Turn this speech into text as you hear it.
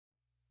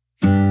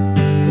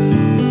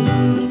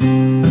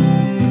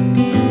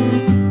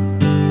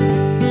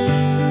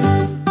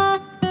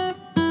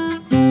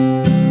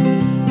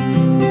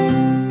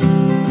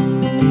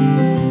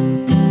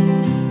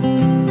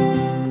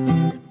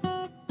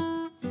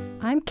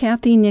I'm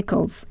Kathy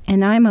Nichols,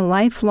 and I'm a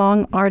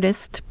lifelong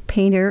artist,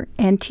 painter,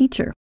 and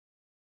teacher.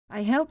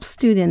 I help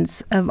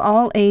students of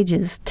all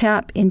ages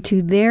tap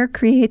into their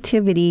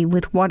creativity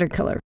with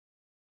watercolor.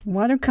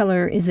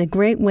 Watercolor is a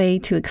great way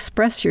to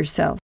express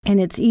yourself,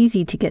 and it's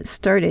easy to get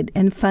started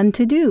and fun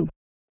to do.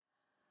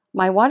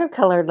 My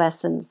watercolor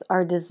lessons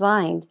are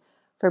designed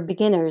for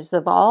beginners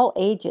of all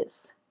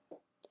ages.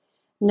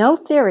 No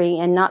theory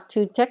and not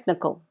too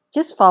technical.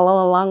 Just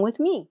follow along with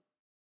me.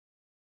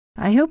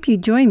 I hope you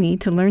join me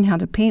to learn how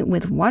to paint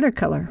with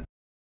watercolor.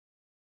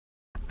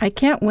 I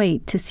can't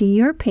wait to see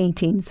your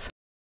paintings.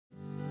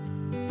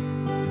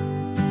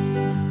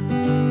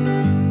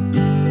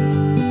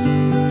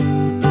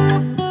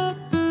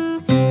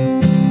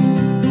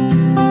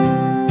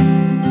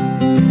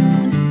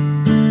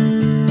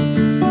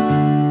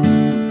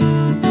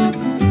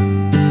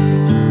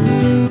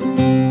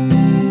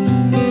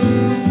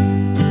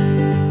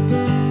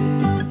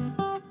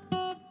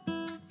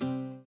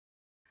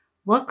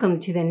 Welcome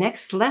to the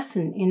next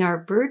lesson in our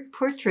bird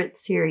portrait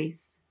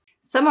series.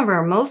 Some of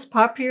our most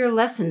popular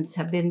lessons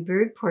have been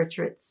bird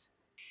portraits.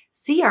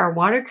 See our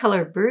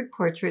watercolor bird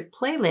portrait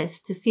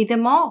playlist to see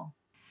them all.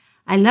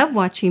 I love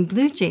watching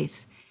blue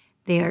jays.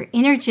 They are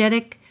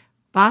energetic,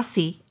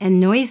 bossy, and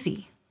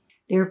noisy.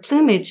 Their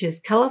plumage is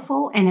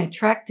colorful and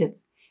attractive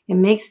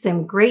and makes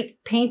them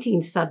great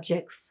painting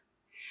subjects.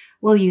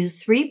 We'll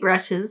use 3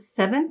 brushes,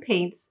 7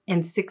 paints,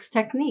 and 6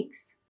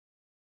 techniques.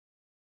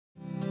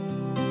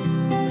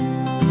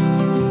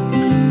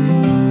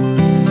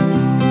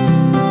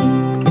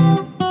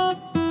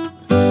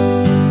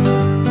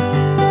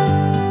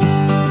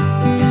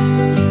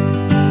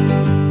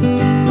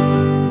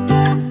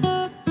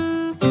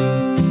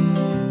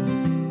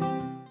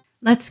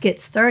 Let's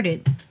get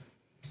started.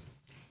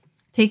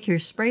 Take your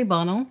spray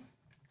bottle,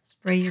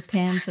 spray your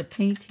pans of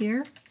paint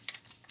here.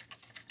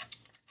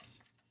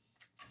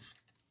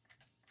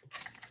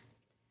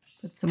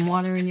 Put some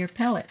water in your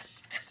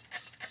pellet.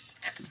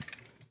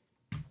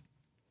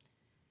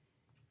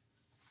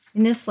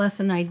 In this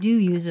lesson, I do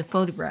use a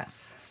photograph.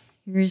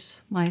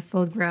 Here's my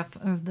photograph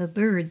of the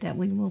bird that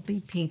we will be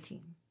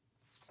painting.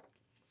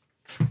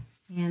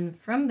 And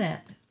from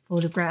that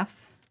photograph,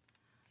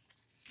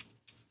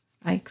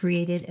 I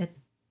created a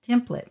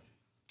template,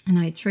 and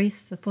I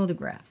traced the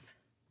photograph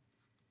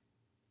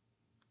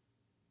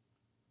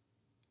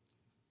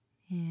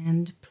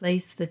and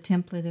placed the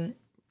template in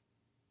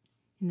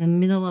the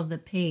middle of the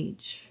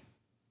page.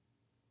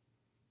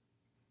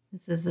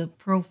 This is a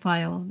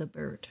profile of the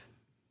bird.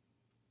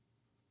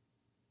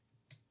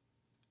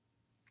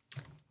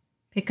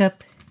 Pick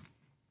up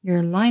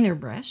your liner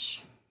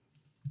brush,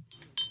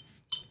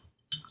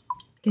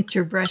 get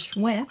your brush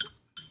wet,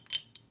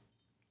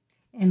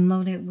 and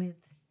load it with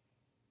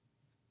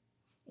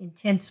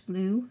intense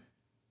blue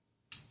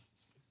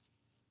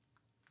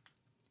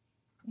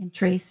and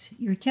trace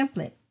your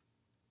template.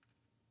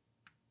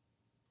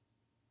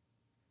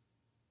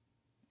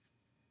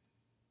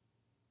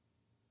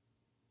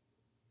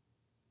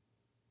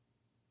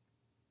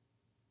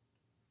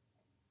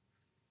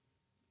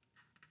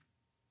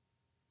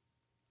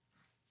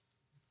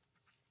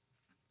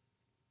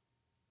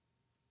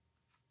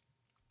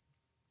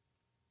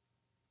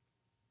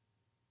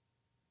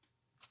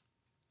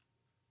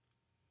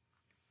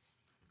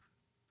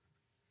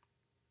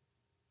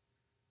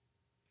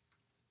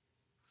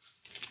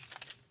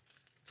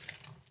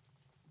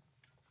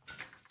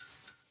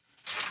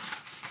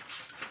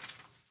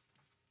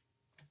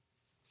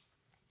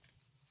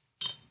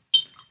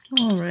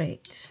 All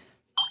right.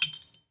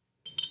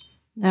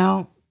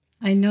 Now,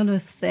 I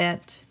noticed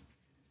that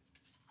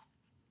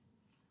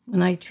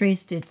when I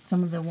traced it,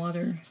 some of the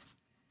water,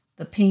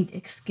 the paint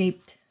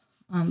escaped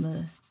on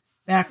the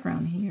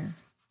background here.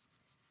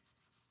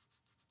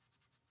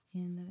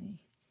 And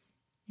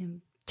I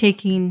am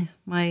taking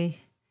my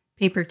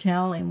paper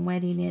towel and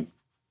wetting it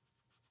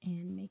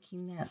and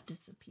making that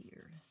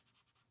disappear.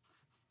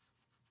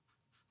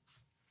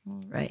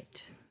 All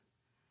right.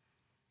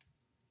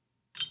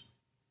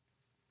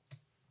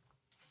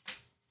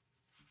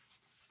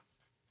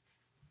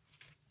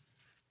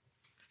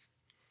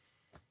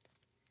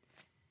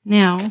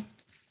 Now,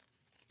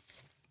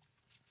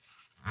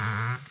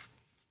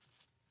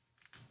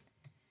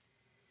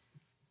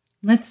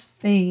 let's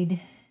fade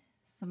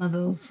some of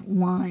those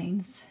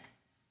lines.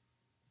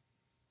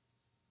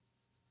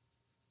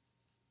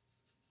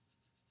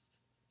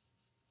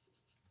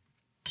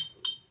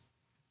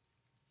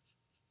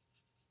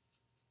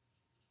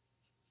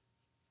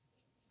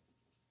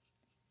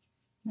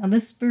 Now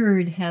this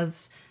bird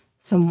has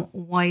some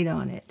white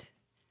on it,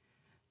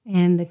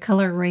 and the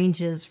color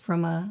ranges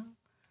from a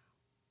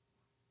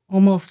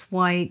almost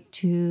white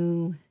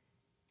to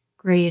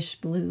grayish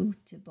blue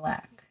to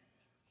black.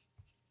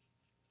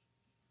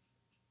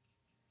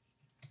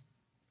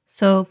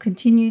 So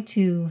continue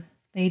to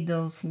fade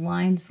those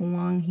lines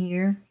along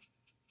here.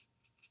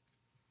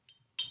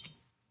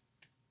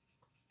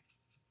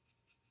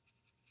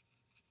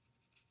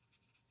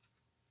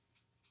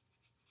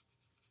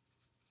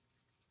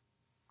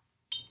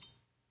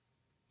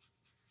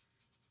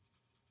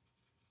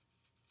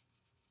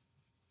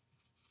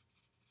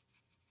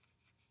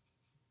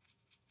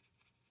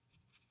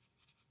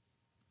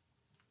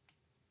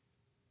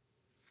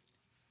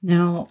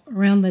 Now,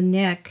 around the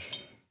neck,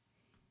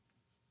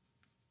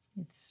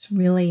 it's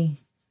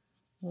really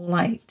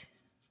light.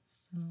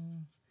 So,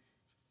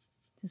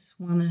 just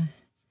want to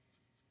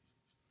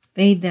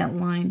fade that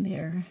line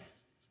there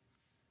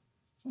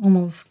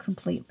almost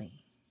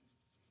completely.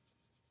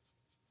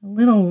 A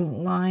little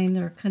line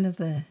or kind of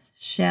a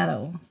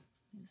shadow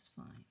is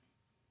fine.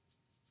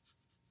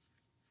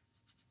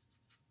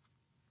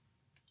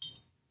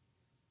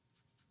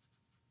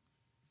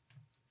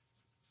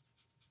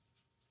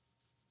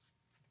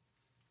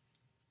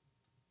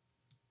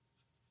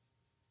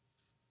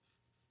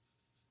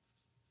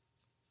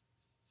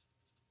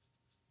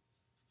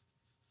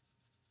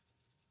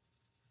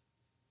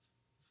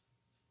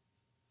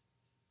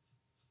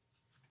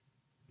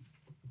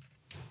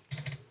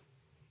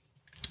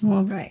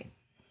 All right.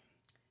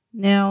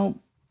 Now,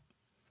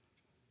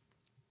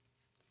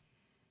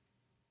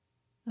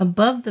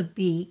 above the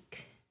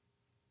beak,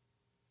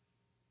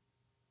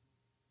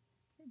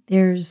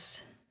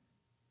 there's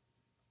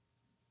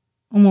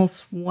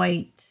almost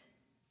white.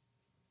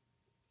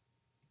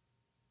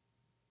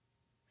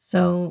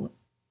 So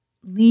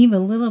leave a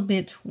little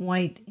bit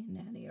white in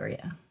that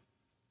area.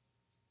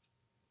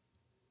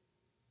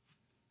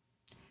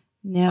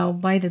 Now,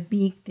 by the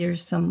beak,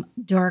 there's some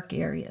dark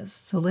areas.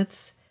 So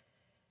let's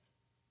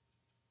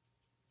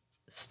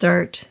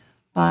start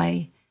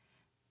by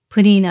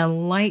putting a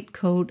light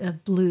coat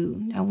of blue.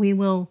 Now, we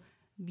will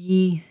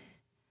be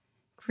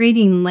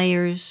creating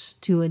layers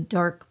to a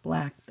dark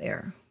black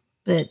there.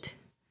 But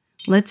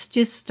let's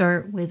just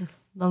start with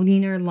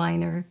loading our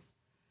liner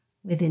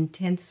with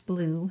intense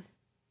blue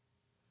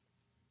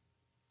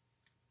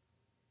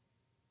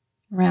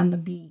around the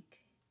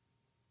beak.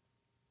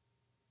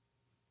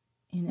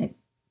 And it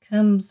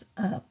comes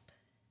up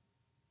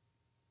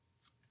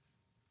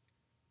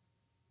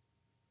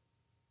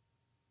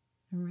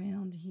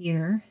around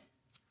here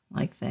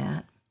like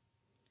that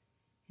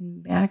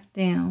and back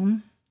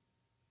down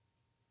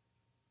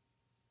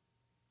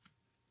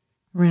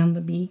around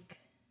the beak.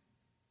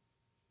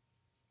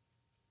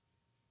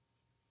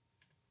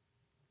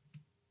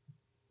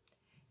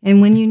 And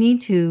when you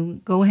need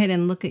to, go ahead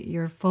and look at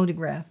your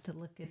photograph to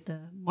look at the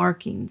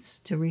markings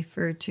to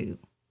refer to.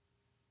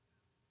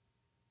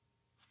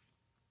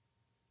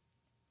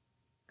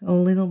 Go a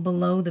little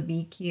below the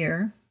beak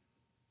here.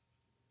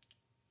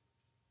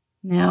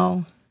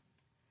 Now,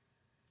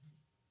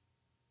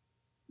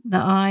 the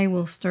eye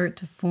will start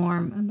to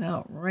form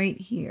about right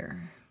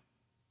here.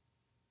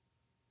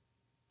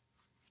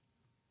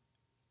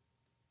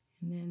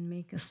 And then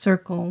make a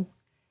circle.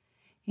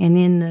 And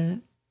in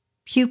the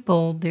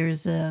pupil,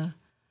 there's a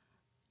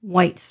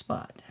white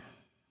spot.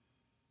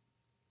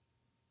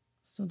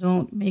 So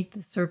don't make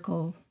the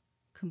circle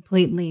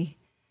completely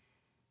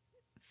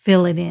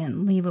fill it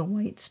in. Leave a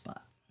white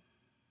spot.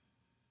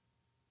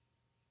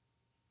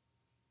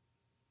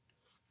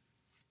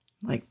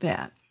 Like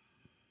that.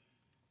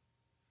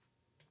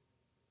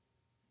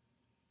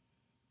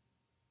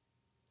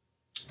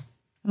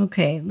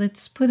 Okay,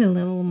 let's put a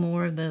little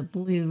more of the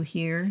blue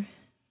here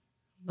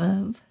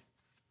above.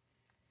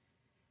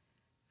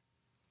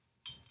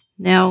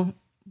 Now,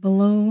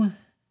 below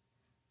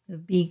the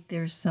beak,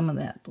 there's some of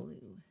that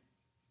blue.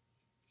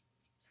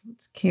 So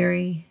let's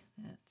carry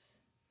that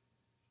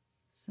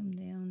some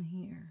down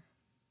here.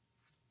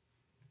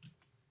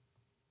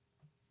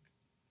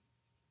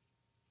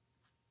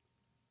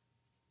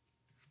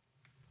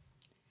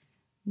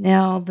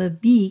 Now, the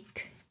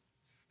beak,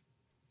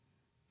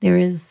 there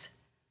is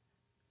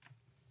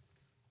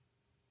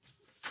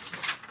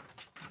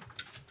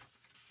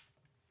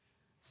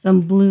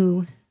some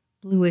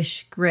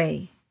bluish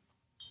gray.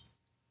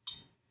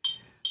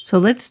 So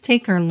let's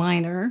take our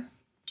liner.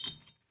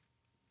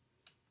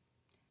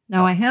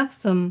 Now I have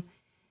some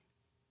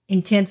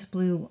intense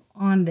blue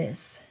on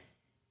this.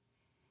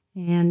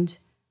 And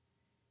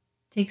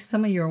take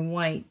some of your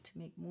white to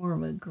make more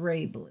of a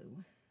gray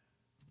blue.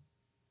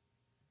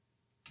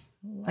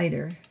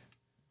 Lighter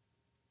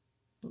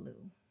blue.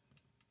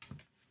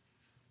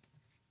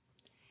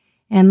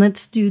 And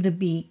let's do the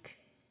beak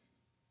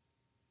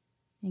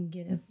and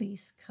get a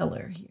base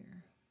color here.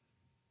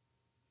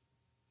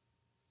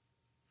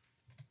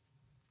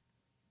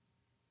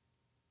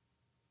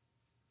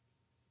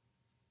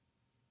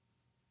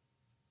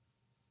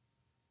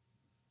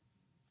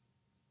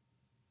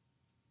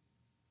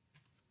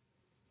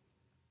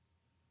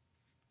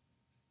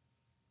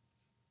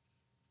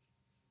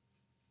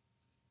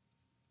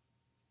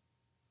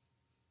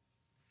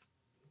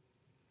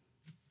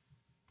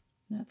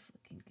 That's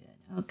looking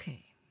good.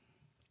 Okay.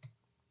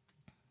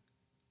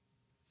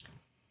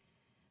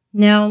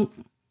 Now,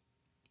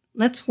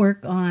 let's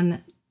work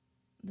on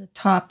the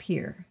top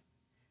here.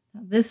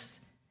 Now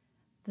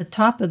the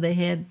top of the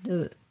head,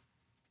 the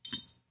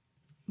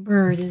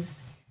bird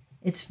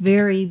it's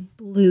very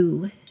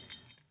blue.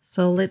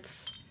 So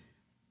let's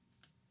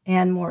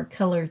add more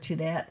color to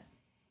that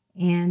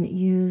and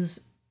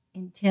use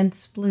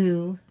intense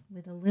blue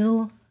with a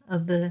little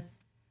of the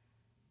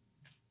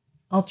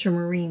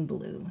ultramarine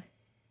blue.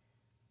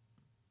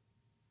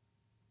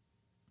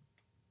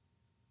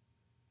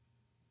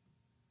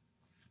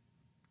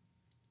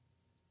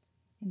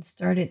 and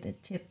start at the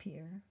tip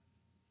here.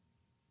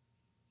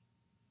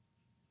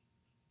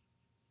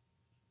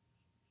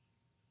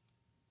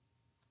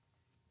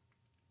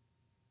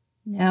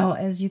 Now,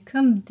 as you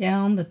come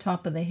down the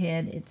top of the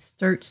head, it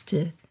starts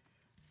to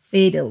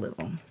fade a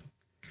little.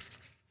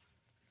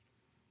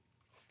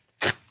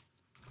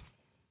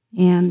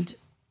 And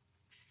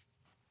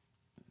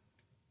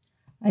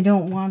I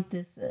don't want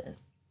this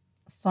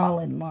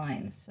solid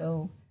line,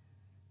 so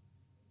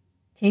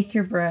take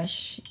your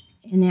brush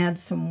and add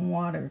some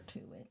water to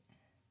it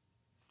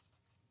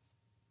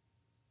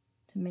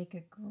to make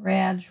a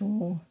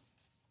gradual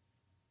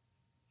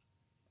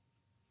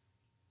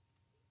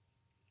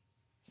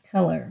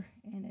color.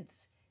 And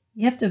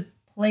you have to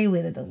play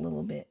with it a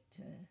little bit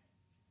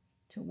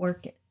to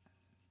work it.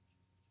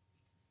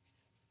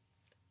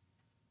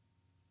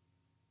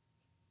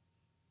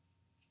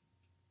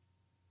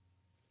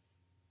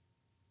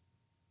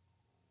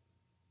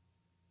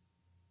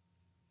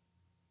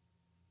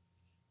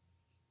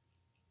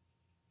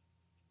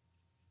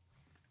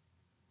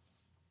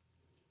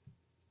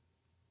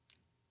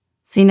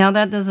 See, now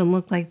that doesn't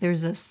look like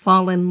there's a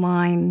solid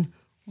line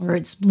where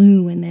it's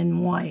blue and then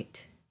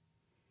white.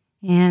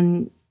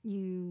 And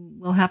you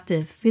will have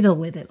to fiddle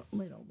with it a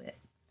little bit.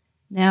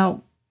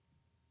 Now,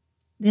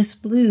 this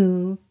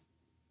blue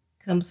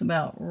comes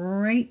about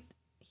right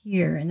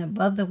here, and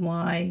above the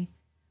Y,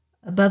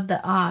 above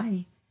the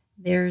I,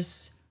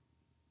 there's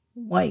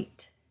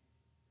white.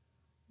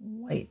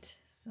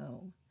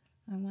 So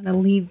I want to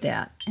leave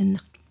that and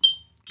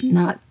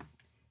not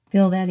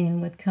fill that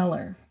in with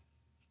color.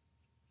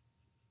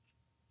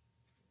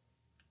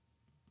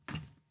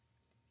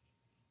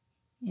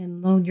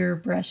 And load your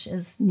brush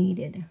as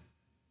needed.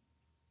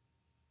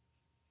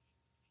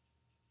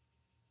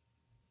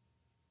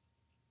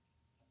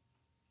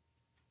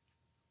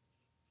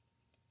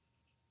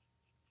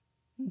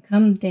 And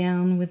come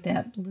down with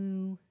that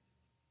blue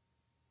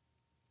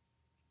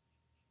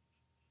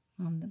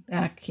on the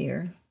back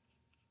here.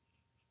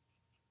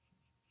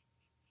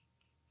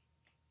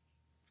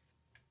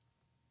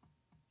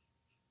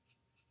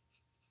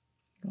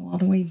 Go all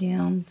the way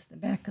down to the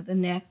back of the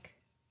neck.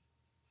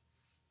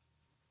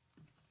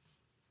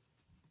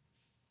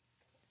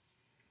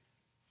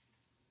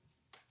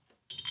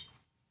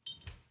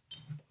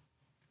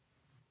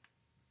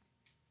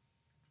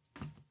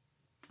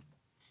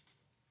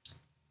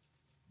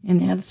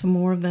 And add some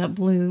more of that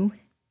blue.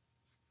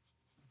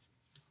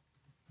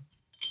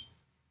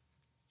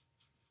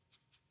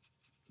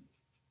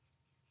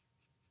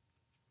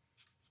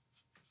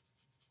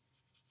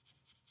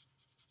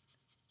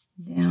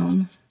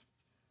 Down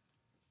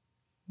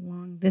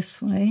along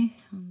this way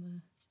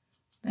on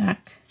the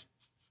back.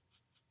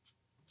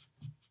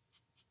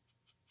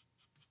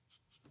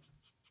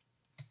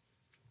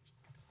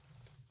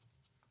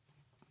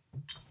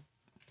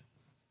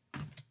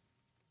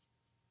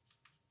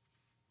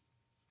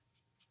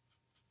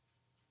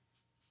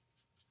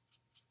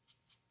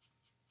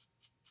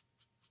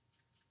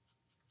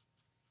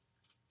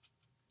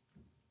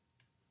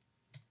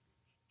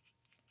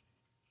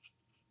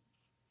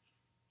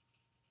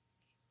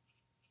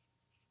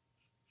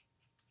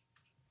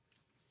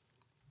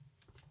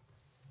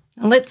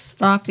 Now let's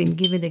stop and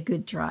give it a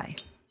good dry.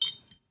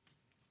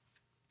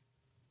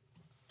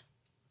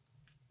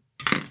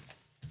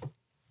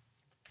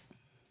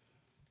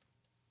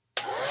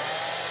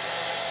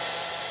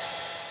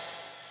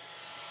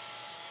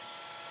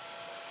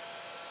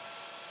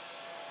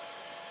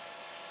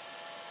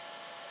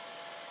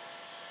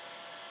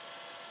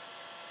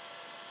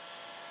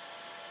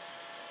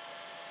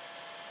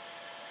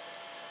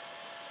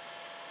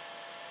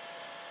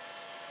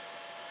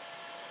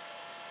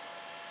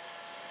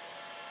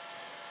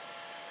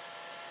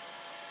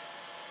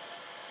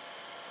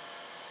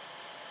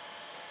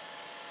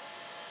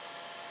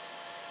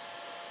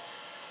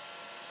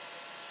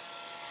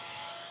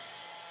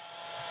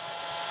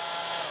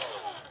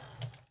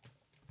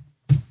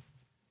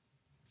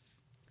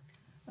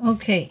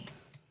 Okay,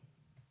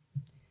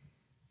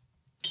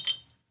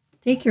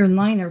 take your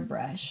liner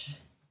brush.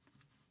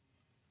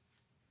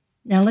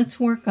 Now let's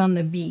work on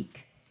the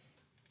beak.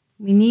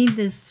 We need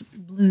this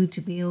blue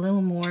to be a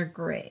little more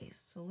gray,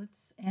 so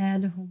let's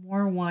add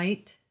more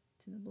white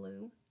to the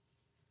blue.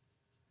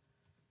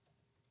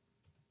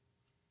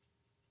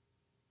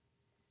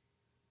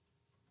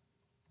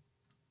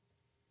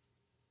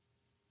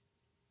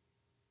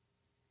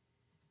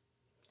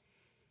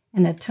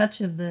 And a touch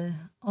of the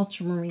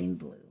ultramarine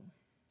blue.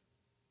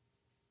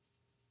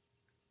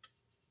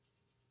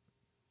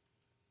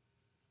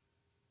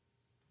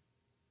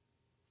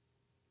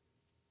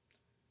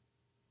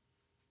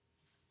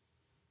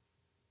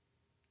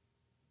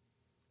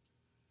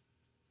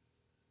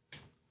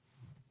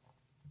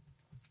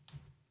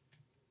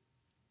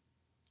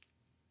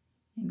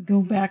 And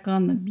go back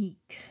on the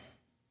beak.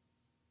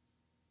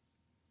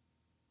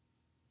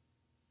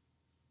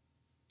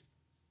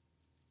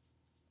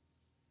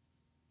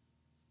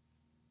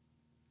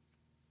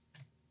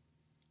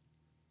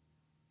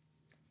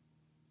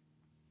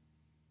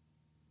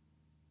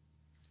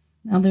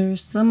 Now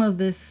there's some of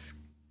this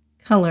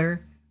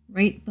color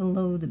right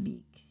below the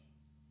beak.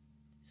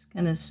 Just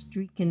kind of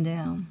streaking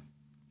down.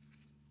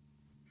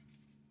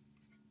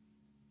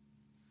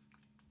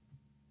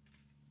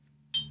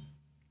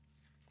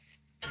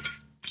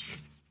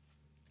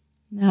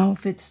 Now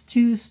if it's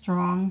too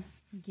strong,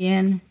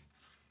 again,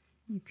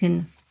 you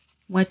can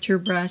wet your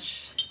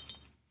brush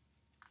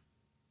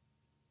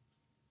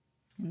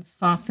and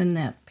soften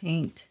that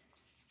paint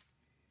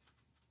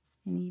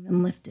and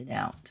even lift it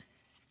out.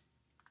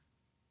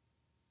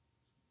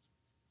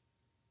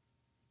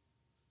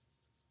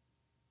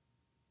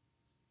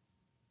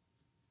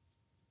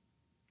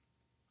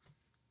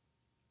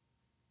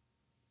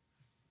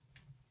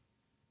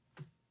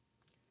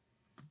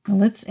 Now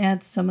let's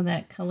add some of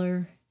that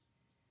color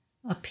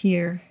up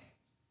here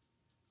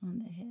on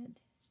the head.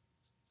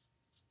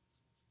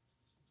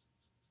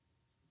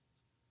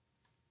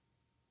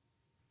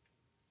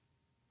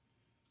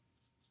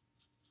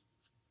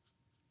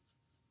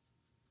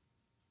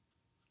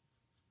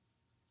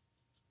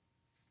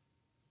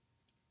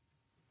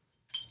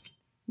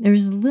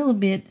 There's a little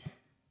bit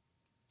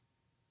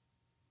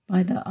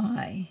by the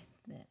eye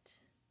that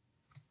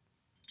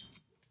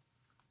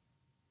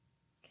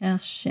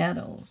casts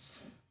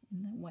shadows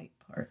in the white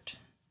part.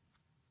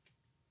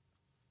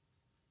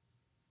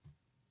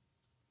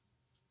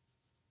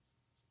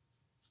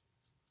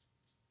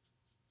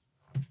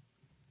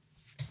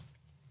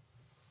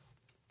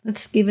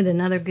 Let's give it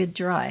another good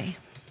dry.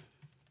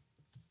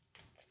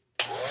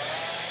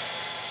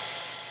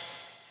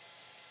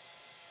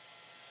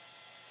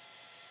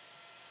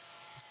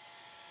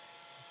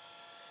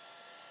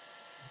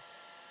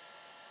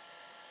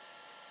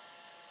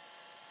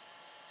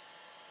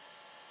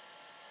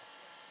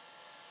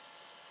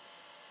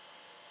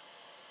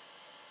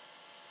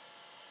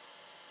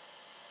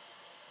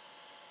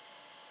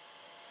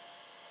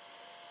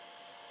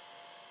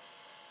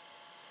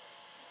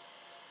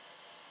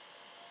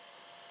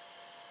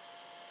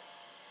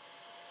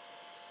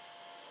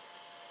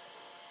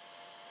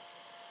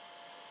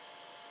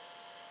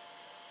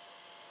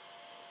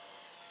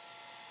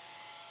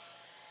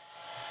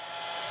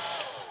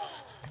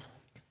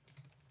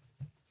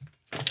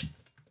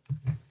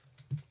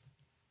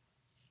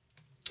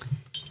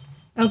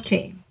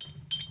 Okay,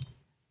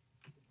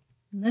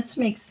 let's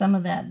make some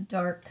of that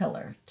dark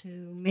color. To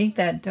make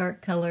that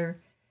dark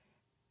color,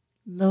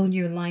 load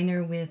your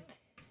liner with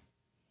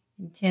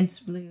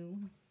intense blue.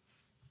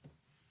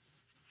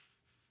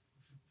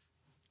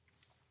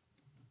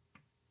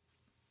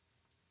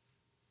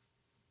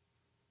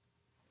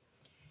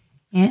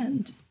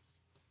 And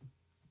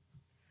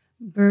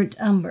burnt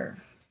umber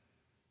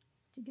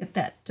to get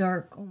that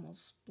dark,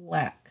 almost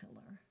black color.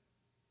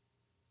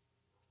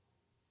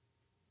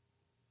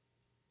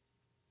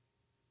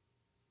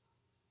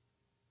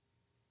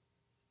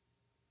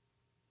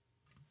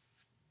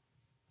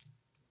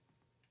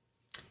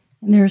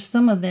 And there's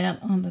some of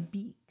that on the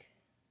beak.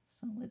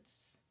 So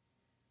let's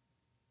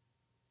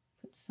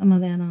put some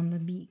of that on the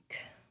beak.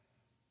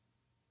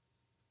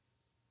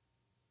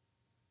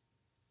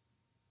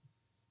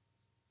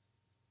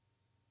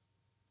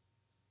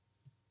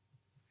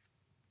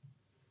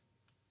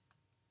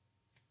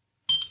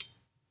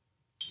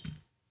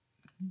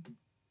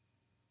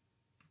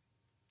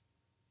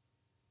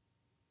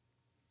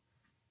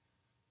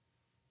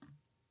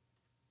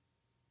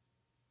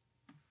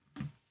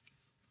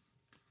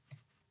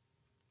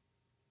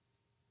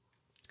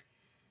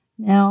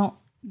 Now,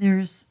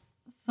 there's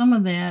some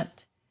of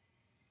that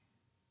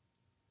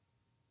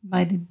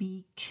by the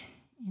beak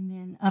and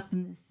then up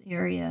in this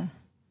area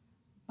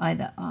by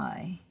the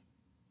eye.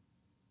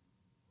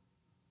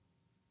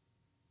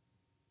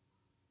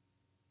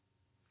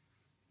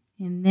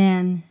 And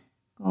then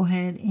go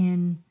ahead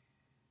and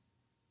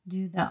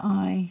do the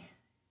eye,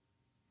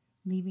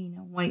 leaving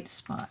a white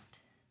spot.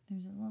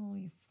 There's a little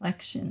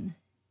reflection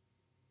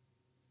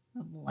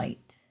of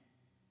light.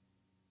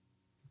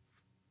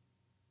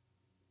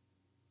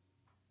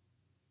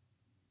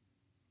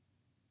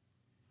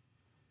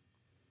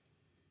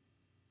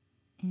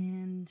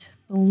 And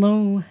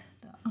below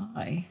the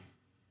eye,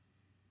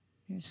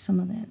 there's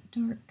some of that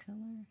dark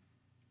color.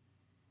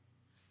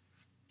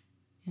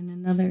 And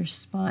another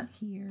spot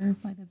here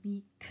by the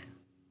beak.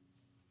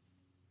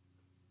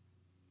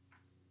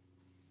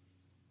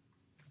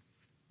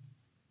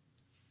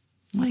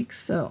 Like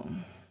so.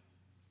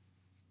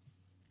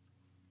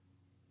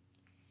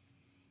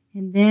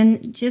 And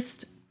then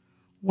just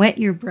wet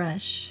your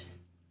brush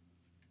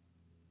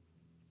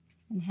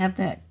and have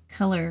that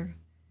color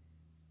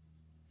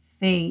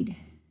fade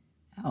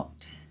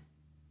out.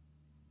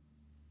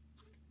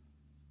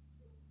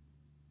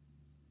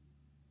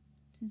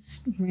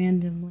 Just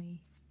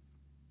randomly.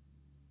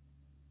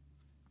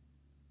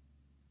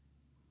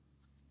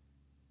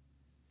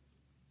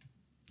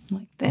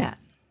 Like that.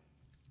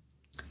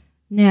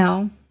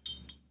 Now,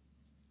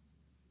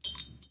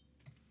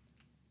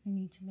 I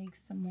need to make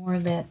some more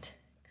of that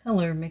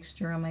color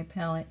mixture on my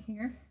palette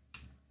here.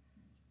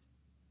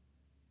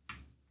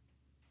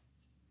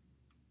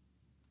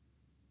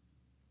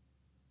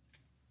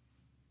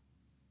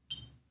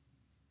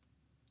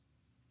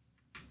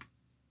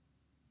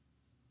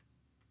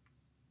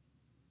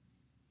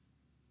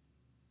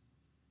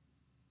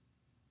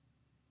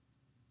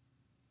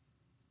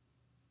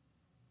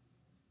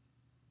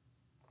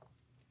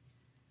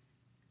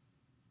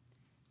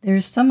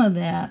 there's some of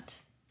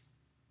that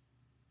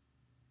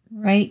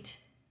right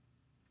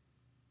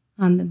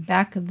on the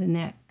back of the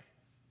neck.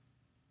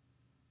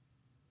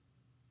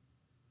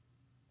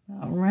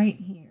 About right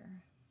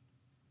here.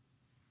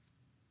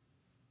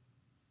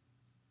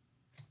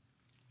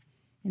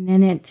 And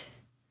then it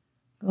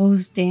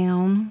goes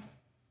down.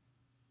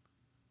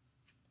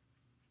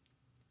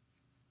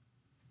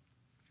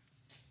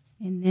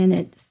 And then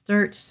it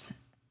starts,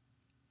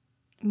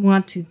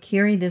 want to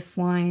carry this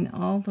line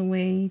all the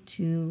way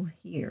to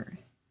here.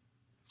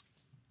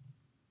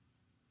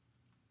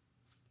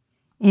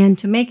 And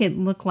to make it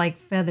look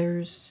like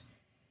feathers,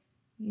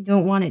 you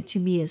don't want it to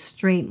be a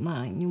straight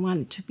line. You want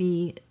it to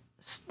be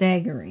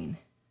staggering.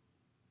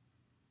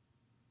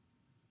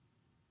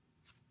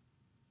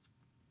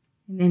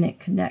 And then it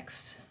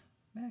connects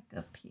back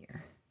up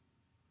here.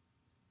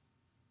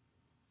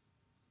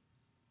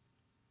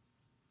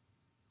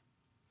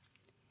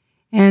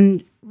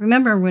 And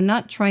remember, we're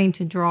not trying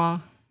to draw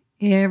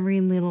every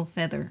little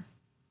feather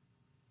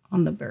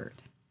on the bird.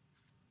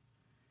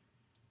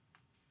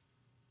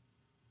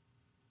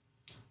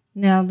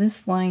 Now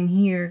this line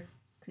here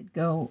could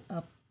go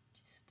up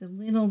just a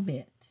little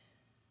bit,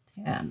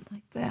 tad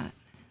like that.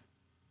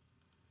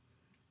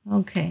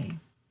 Okay.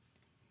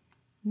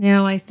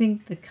 Now I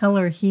think the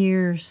color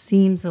here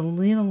seems a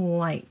little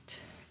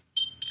light.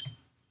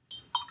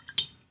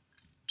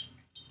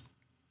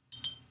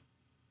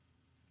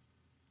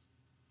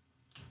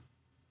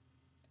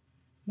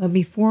 But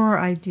before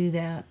I do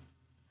that,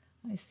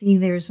 I see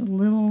there's a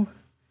little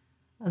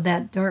of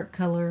that dark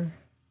color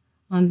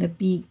on the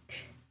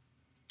beak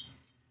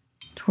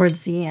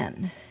towards the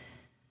end.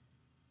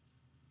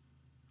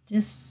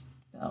 Just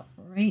about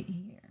right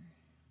here.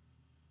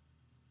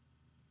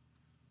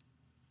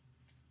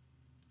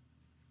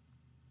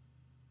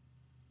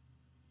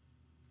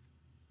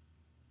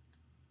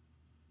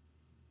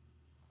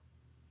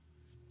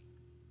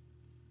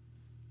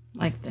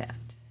 Like that.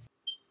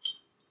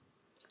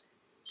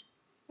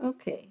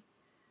 Okay,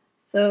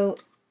 so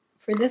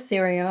for this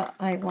area,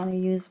 I want to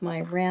use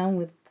my round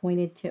with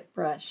pointed tip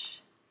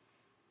brush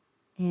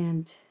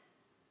and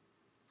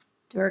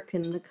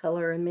darken the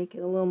color and make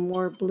it a little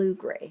more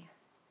blue-gray.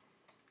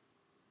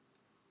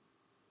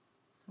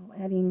 So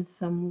adding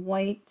some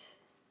white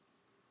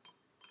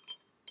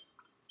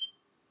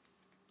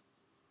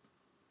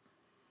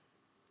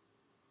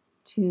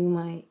to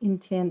my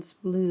intense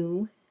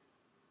blue.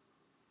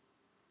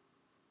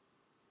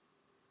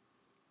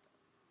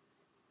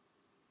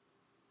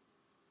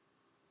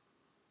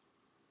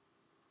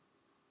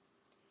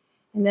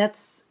 And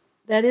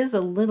that is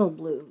a little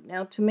blue.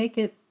 Now to make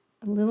it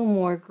a little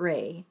more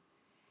gray,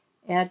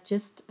 add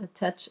just a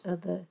touch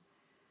of the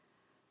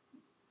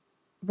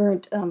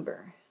burnt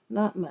umber,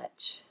 not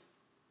much.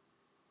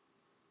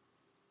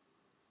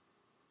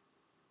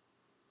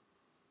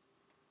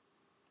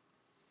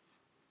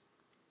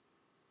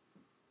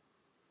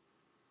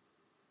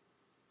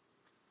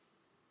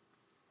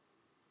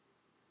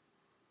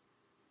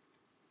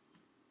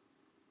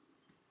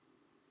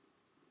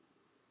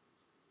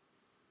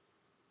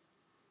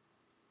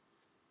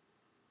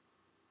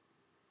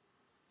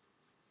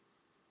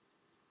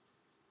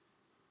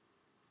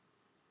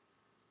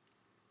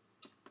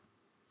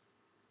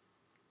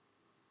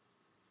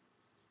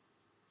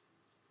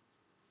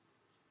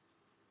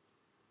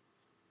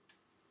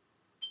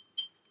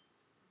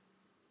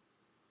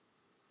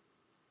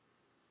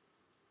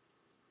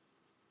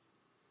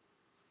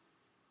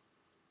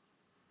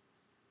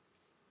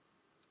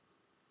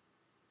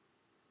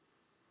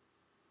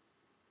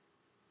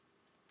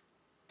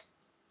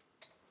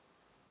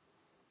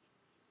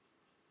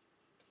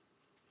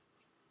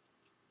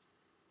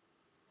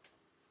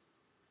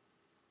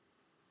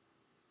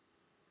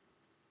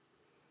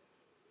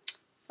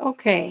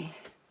 Okay,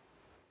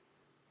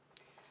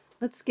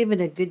 let's give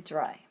it a good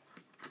dry.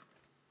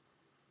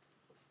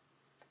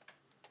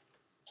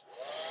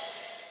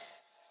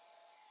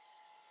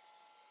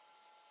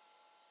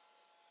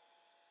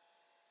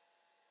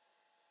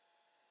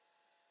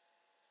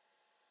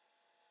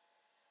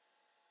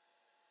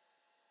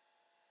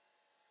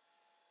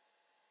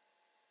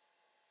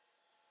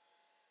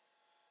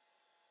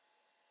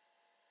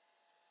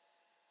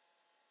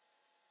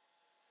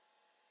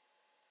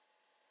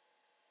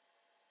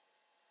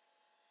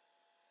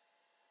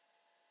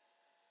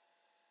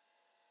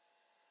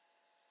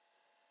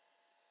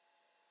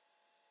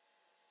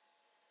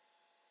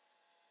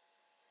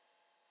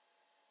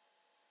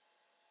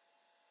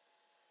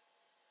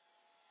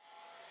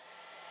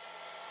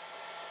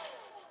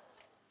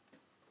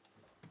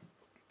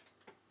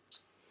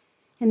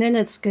 And then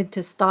it's good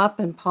to stop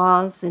and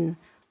pause and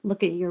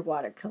look at your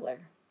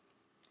watercolor.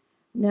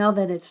 Now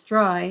that it's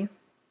dry,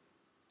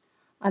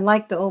 I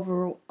like the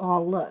overall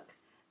look.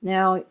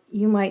 Now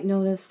you might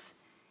notice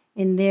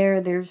in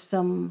there's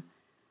some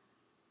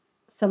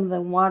of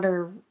the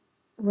water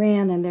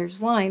ran and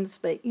there's lines,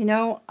 but you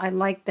know, I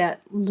like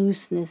that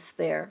looseness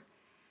there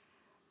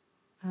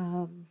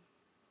and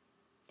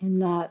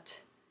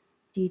not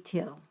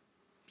detail.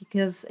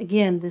 Because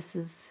again, this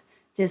is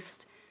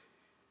just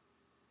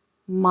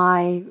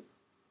my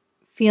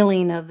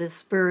feeling of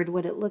this bird,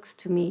 what it looks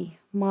to me,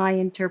 my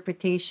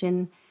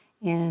interpretation,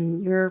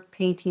 and your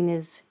painting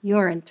is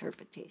your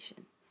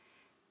interpretation.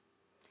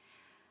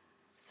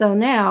 So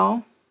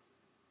now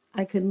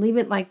I could leave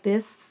it like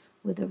this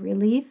with a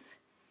relief,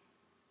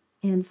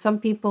 and some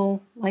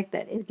people like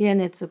that. Again,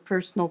 it's a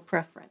personal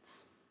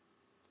preference.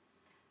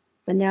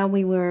 But now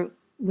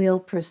we'll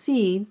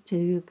proceed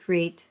to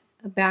create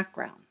a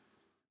background.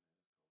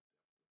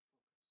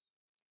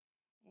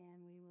 And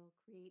we will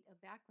create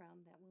a background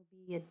that will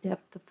be a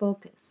depth of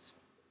focus.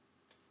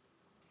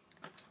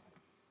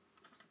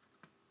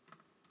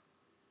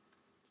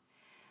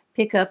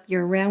 Pick up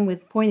your round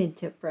with pointed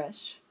tip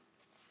brush.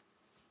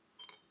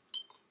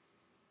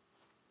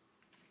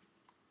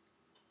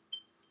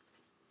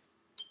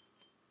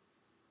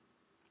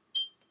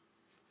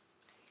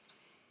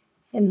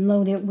 And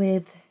load it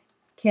with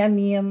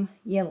cadmium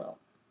yellow.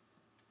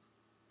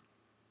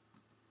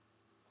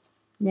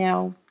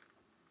 Now,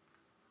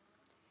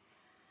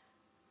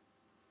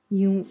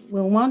 you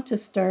will want to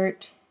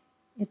start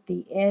at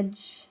the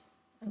edge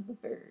of the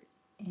bird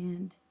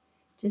and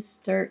just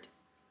start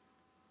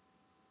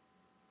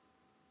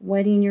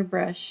wetting your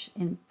brush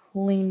and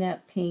pulling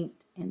that paint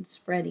and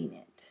spreading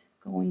it,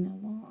 going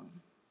along.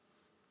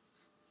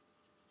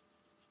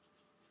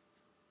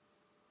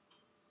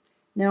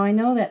 Now I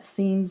know that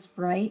seems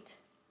bright,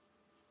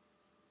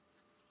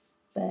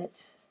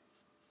 but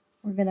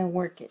we're going to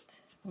work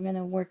it. We're going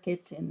to work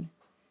it and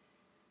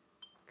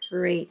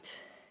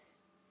create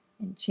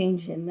and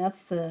change it. And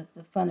that's the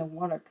fun of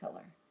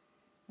watercolor.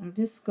 Now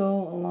just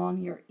go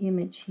along your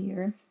image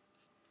here.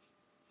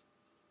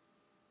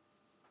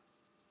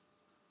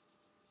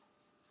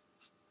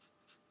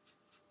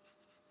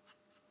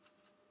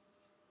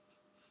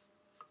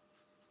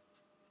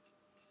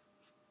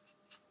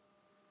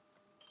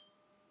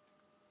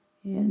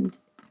 And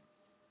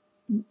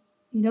you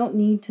don't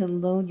need to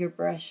load your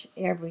brush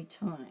every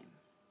time.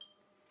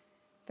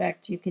 In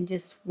fact, you can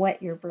just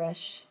wet your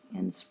brush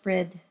and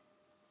spread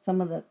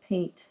some of the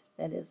paint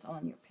that is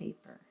on your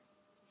paper.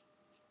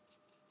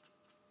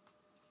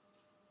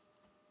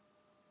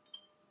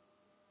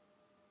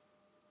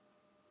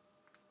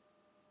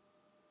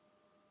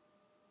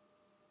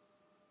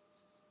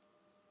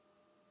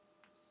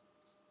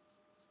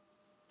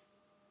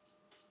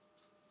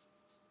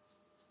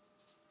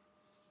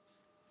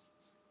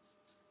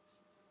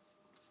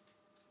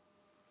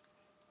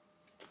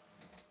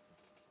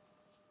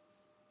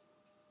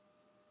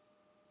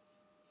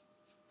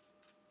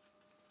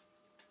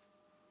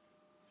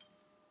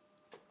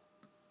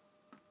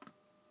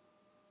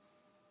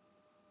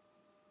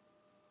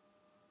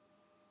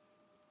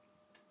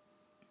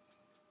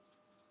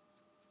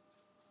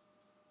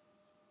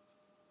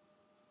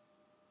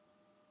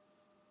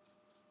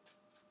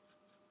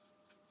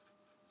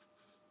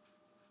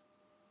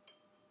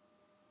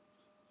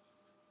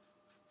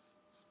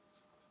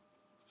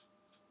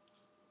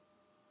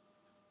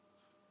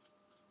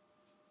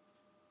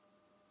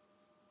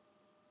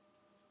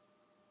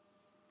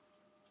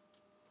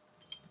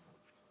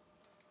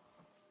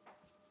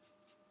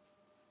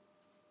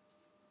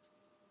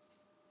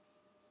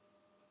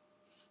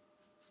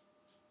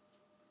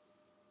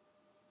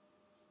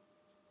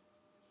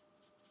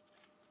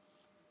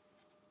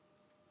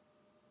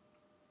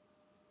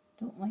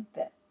 Don't like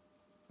that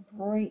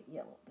bright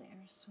yellow there,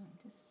 so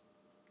I'm just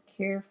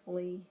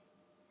carefully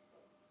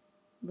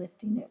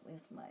lifting it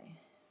with my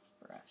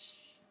brush.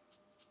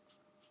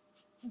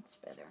 That's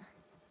better.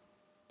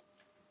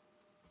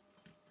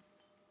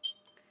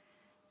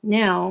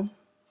 Now,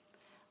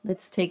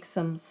 let's take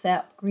some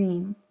sap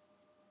green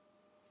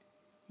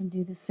and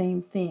do the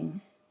same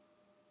thing.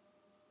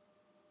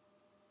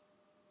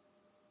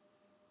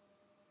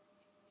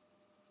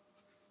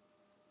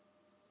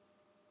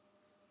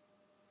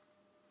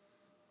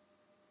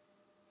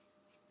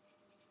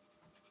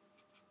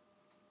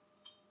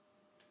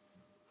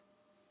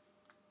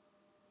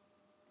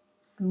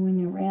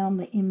 Going around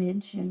the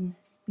image and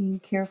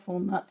being careful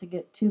not to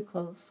get too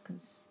close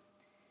because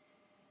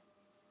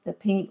the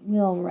paint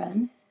will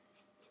run.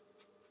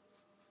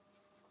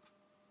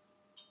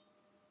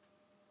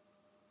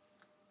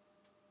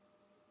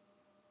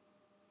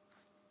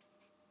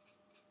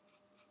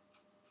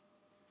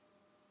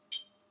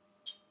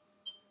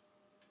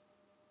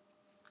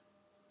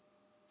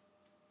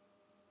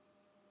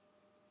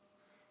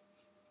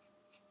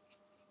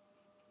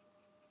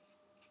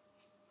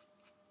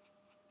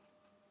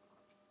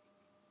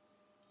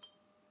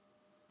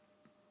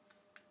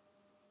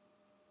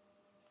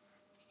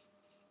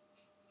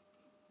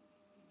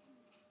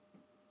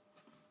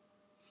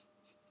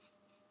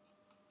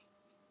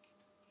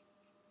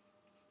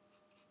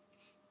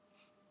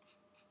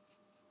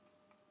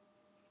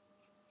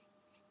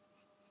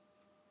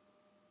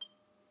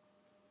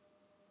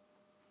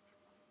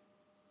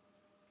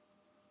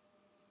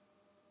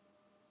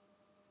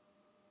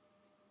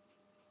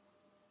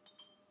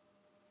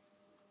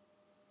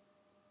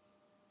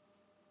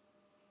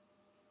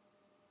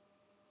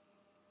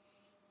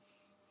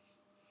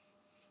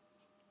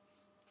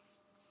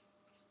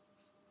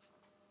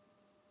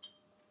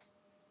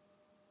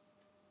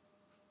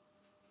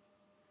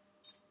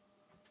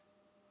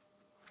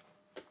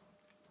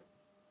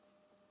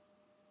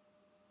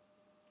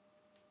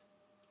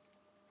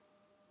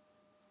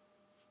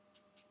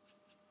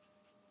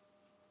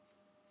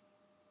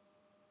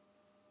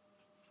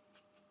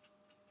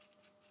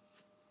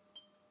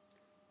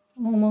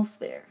 Almost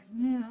there.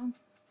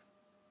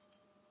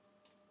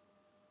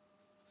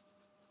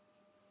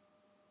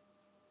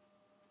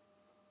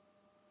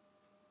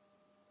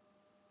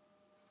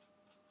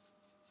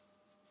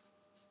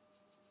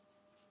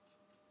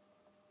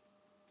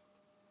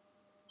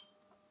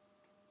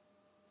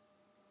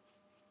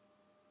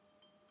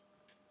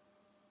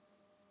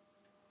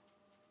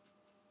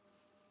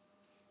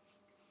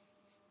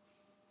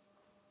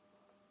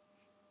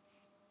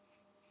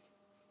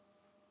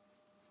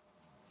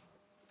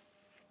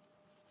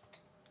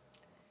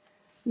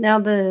 Now,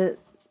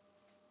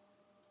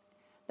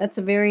 that's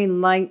a very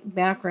light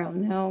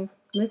background. Now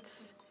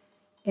let's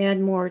add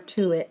more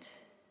to it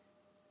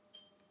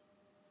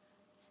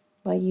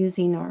by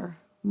using our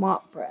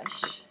mop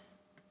brush.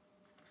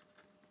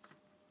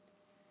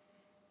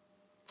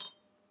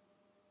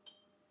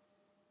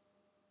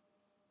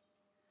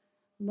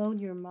 Load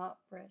your mop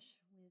brush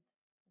with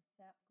the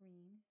sap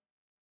green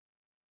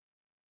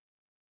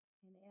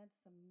and add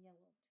some yellow to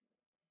it.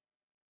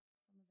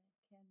 Some of that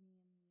cadmium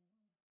yellow.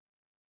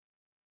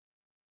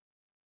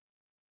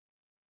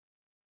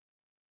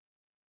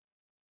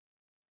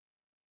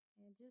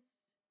 And just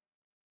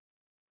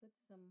put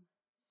some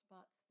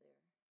spots there.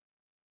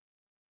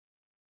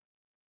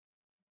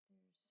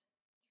 There's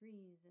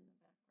trees in the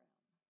background.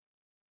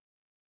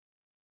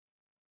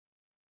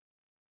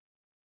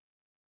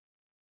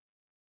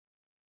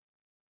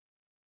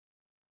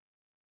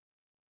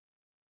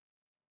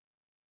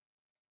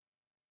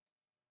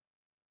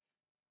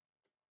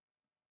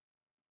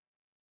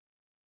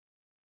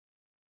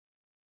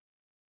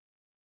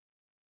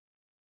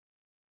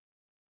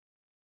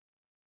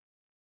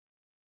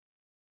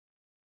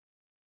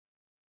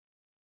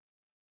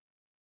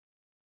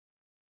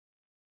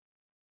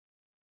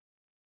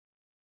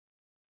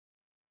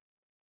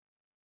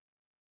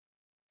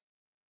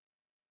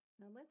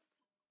 Now let's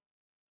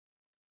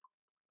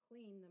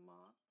clean the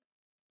mop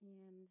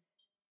and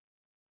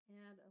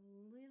add a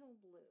little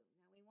blue.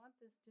 Now we want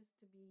this just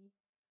to be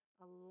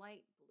a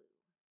light blue,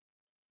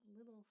 a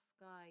little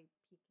sky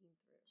peeking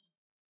through.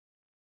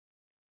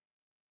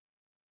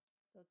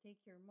 So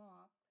take your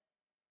mop,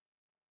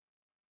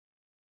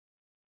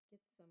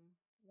 get some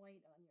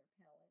white on your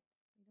palette.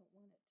 You don't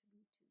want it to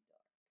be too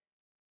dark.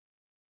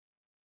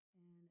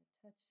 And a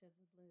touch of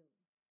the blue.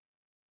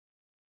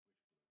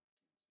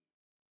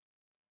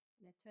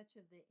 And a touch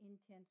of the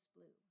intense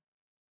blue.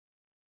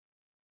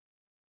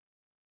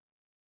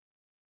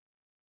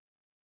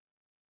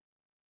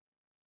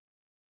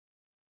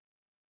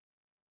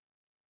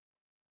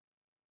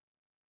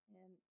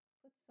 And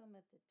put some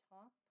at the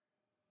top.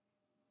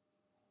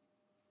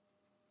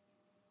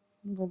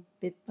 A little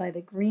bit by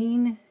the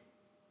green.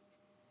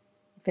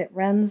 If it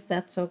runs,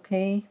 that's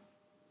okay.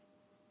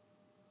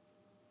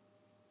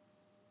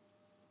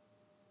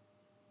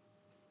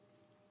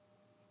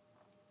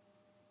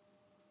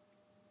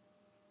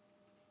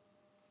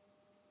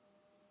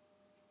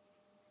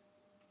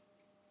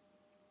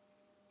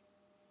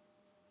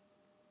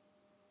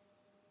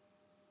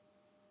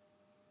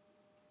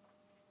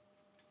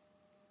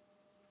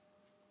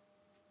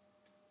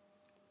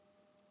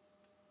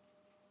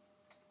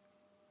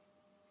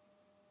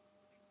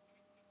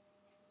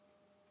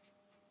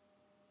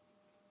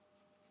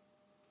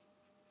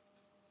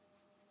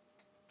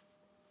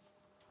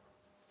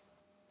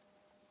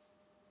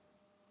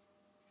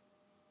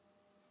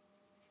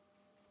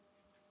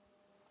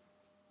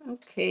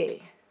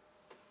 Okay,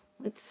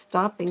 let's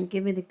stop and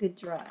give it a good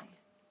dry.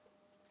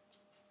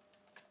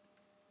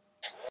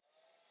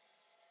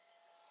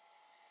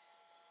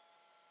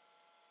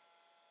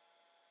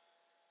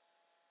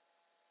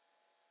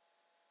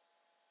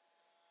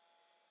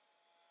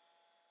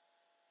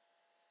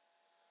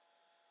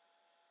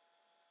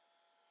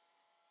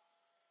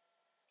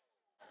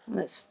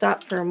 Let's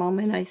stop for a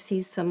moment. I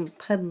see some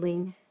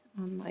puddling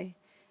on my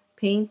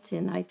paint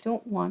and I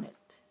don't want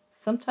it.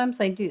 Sometimes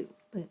I do,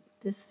 but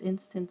this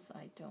instance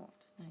I don't.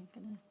 I'm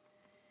gonna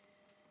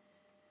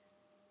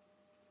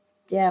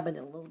dab it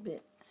a little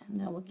bit and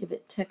that will give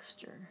it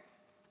texture.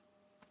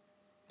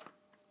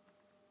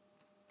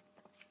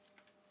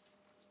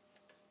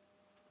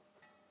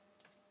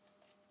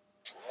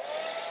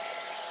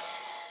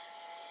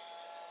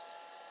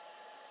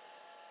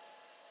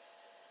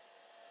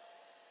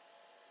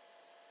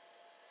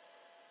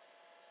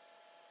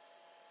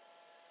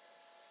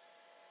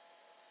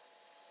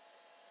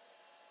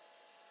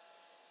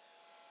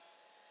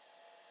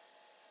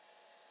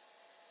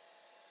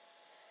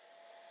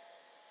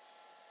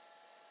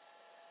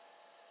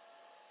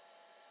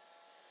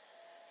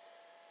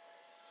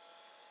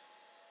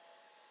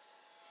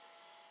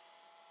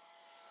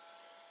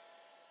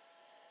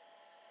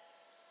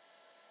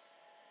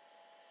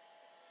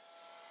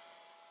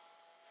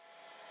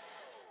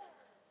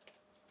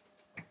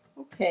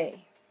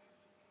 Okay.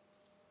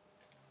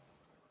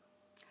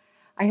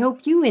 I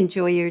hope you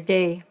enjoy your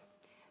day,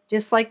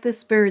 just like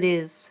this bird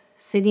is,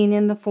 sitting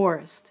in the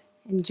forest,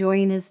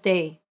 enjoying his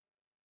day.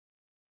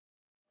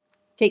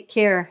 Take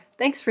care.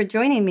 Thanks for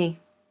joining me.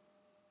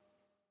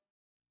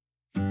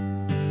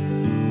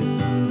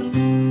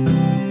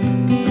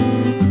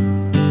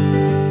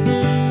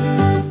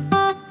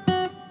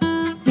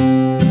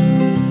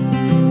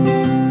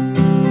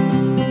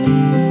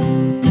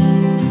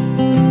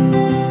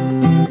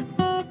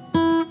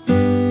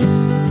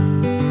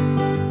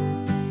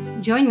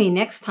 Join me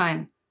next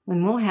time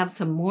when we'll have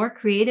some more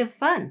creative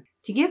fun.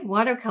 To give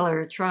watercolor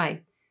a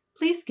try,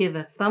 please give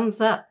a thumbs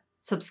up,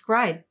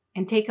 subscribe,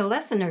 and take a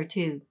lesson or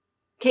two.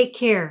 Take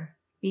care,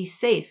 be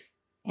safe,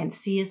 and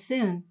see you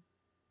soon.